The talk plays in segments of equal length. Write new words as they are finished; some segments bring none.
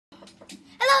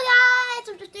Hello guys,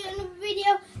 I'm just doing a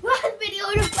video. One video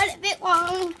just went a bit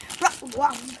wrong.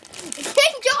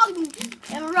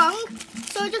 I'm wrong.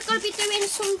 So we're just gonna be doing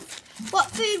some what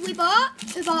food we bought.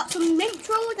 We bought some mint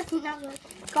rolls, I think that's what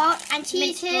it's called, and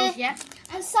cheese here, rolls, yeah.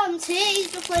 And some tea.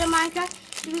 Just playing Minecraft.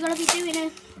 So we're gonna be doing a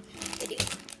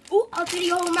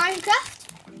video on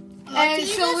Minecraft.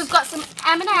 So we've got some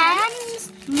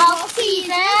M&M's,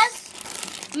 Maltesers,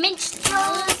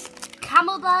 minstrels,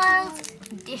 camel bells,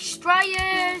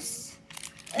 destroyers,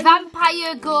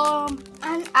 vampire gum,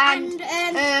 and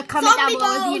comment down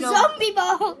below if you know. Zombie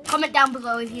ball. Comment down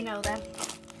below if you know them.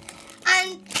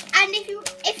 And if you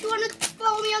want to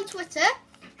follow me on Twitter,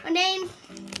 my name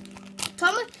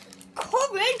Thomas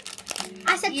Curran.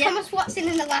 I said Thomas Watson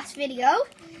in the last video.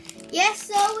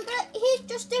 Yes, so he's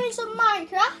just doing some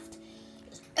Minecraft.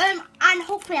 And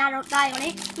hopefully I don't die on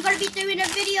it. We're gonna be doing a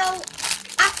video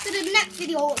after the next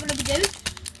video. What we're gonna be doing?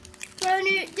 We're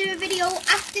gonna do a video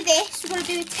after this. We're gonna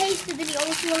do a taster video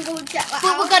if you wanna go and check that out.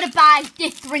 But we're gonna buy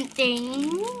different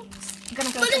things. We're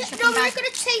gonna go. We're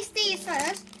gonna taste these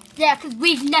first. Yeah, because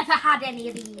we've never had any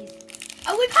of these.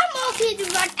 Oh, we've had Maltesers,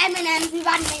 we've had M&M's, we've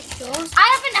had minstrels. I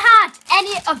haven't had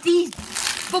any of these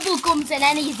bubble gums in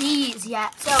any of these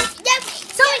yet. So it's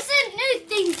a new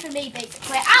thing for me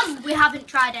basically. And we haven't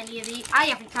tried any of these. I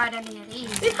haven't tried any of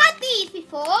these. We've had these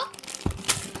before.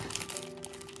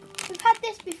 We've had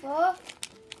this before.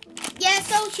 Yeah,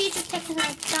 so she's just taking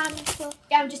her time. So.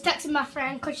 Yeah, I'm just texting my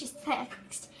friend because she sent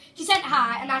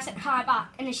hi and I sent hi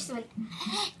back. And then she went,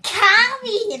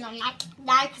 Carrie! And I'm like,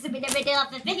 no, because I'm in the middle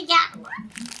of the video.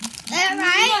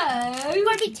 Alright. No. We're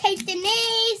going to be tasting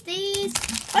these.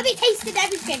 We'll be tasting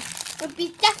everything. We'll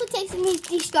be definitely tasting these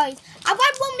destroyers. I've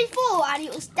had one before and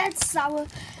it was dead sour.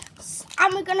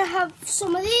 And we're going to have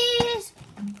some of these.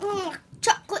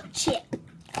 Chocolate chip.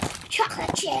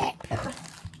 Chocolate chip.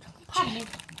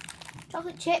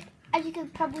 Chocolate chip, as you can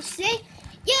probably see.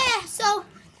 Yeah, so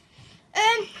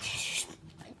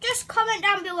just comment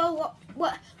down below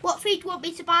what food you want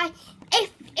me to buy.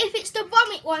 If it's the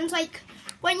vomit ones, like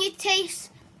when you taste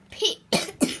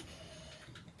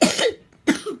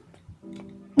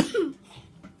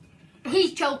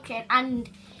He's choking and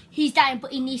he's dying,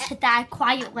 but he needs to die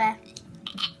quietly.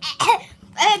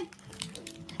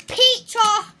 Peach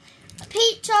or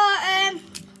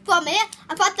vomit.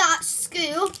 I've had that at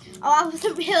school. Oh, I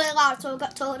wasn't really loud, so I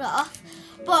got told off.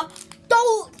 But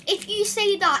if you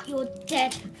say that, you're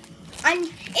dead. And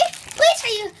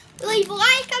please leave a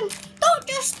like and don't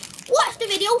just watch the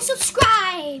video,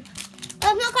 subscribe.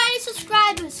 I've not got any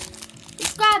subscribers.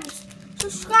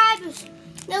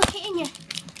 No hitting you.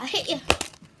 I hit you.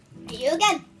 Hit you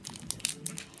again.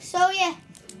 So yeah.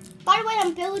 By the way,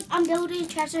 I'm building a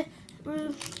treasure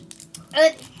room.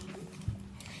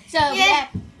 So yeah,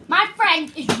 my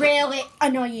friend is really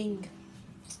annoying.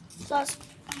 So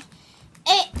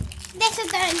this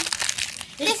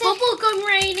is bubble gum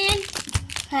raining.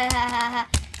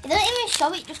 It doesn't even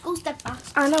show it, just goes dead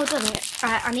fast. I know, doesn't it?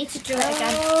 Right, I need to do it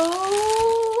again.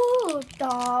 Oh,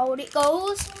 down it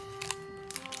goes.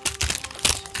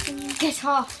 Get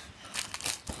off.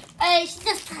 It's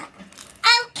just okay.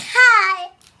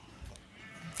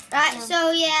 Right,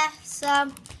 so yeah,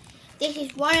 this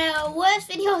is one of the worst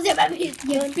videos I've ever been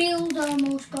doing. Your build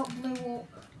almost got blew up.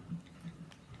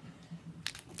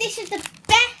 This is the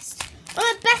best, one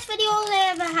of the best videos I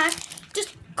ever had.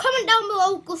 Just comment down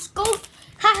below, just go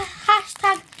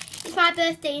hashtag it's my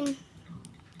birthday in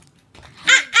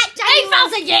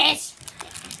 8,000 years.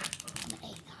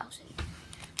 8,000.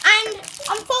 And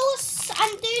I'm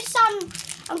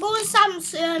going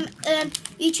Sam's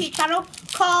YouTube channel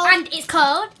called, and it's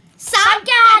called Sam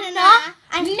Gardner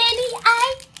and Mini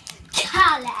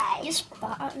Colors.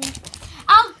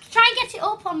 I'll try and get it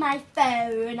up on my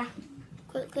phone.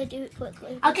 Quickly, do it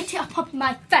quickly. I'll get it up on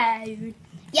my phone.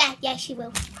 Yeah, she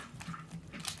will.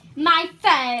 My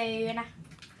phone.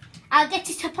 I'll get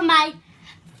it up on my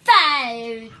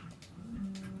phone.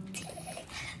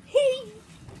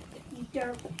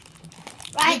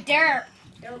 Right. Dirt.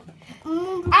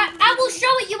 I will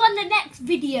show it you on the next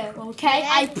video, okay?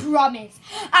 Yeah. I promise.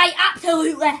 I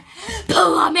absolutely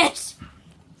promise.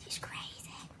 She's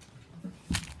crazy.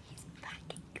 She's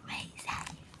fucking crazy.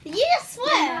 Did you just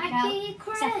swear? No,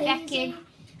 crazy.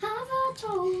 Have I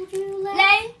told you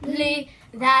lately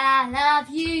that I love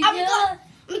you?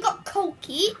 We got Coke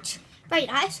each. Very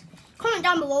nice. Comment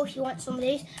down below if you want some of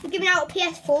these. I'm giving out a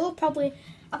PS4. I probably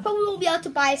won't be able to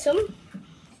buy some.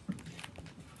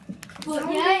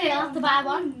 But yeah, you'll have to buy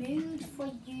one. Mood for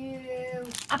you.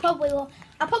 I probably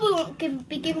won't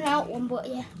be giving out one, but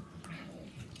yeah.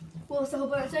 What's the whole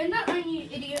point of saying that then, you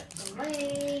idiot?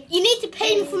 You need to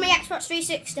pay me for my Xbox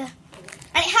 360.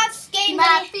 And it has game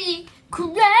might be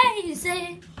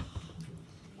crazy.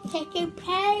 Take your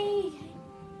pay.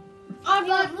 Have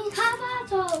I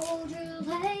told you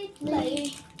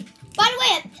lately? By the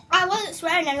way, I wasn't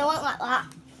swearing and I won't like that.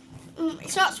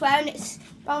 It's not swearing, it's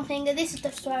wrong finger. This is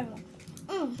the swearing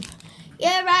one.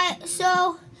 Yeah, right.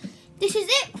 So, this is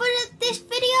it for this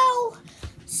video.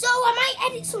 So, I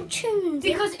might edit some tunes.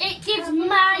 Because it gives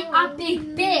a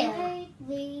big bill.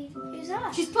 Who's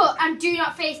that? She's put, and do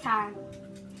not FaceTime.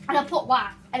 And I put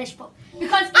why. And she put,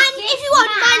 because it And gives if you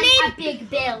want my a big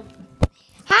bill.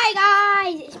 Hi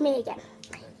guys, it's me again.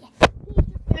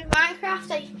 In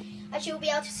Minecraft, as you'll be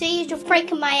able to see, he's just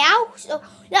breaking my house. So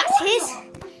that's his.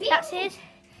 That's his.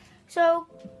 So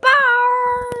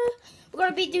bye. We're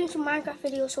gonna be doing some Minecraft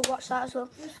videos, so watch that as well.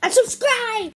 And subscribe.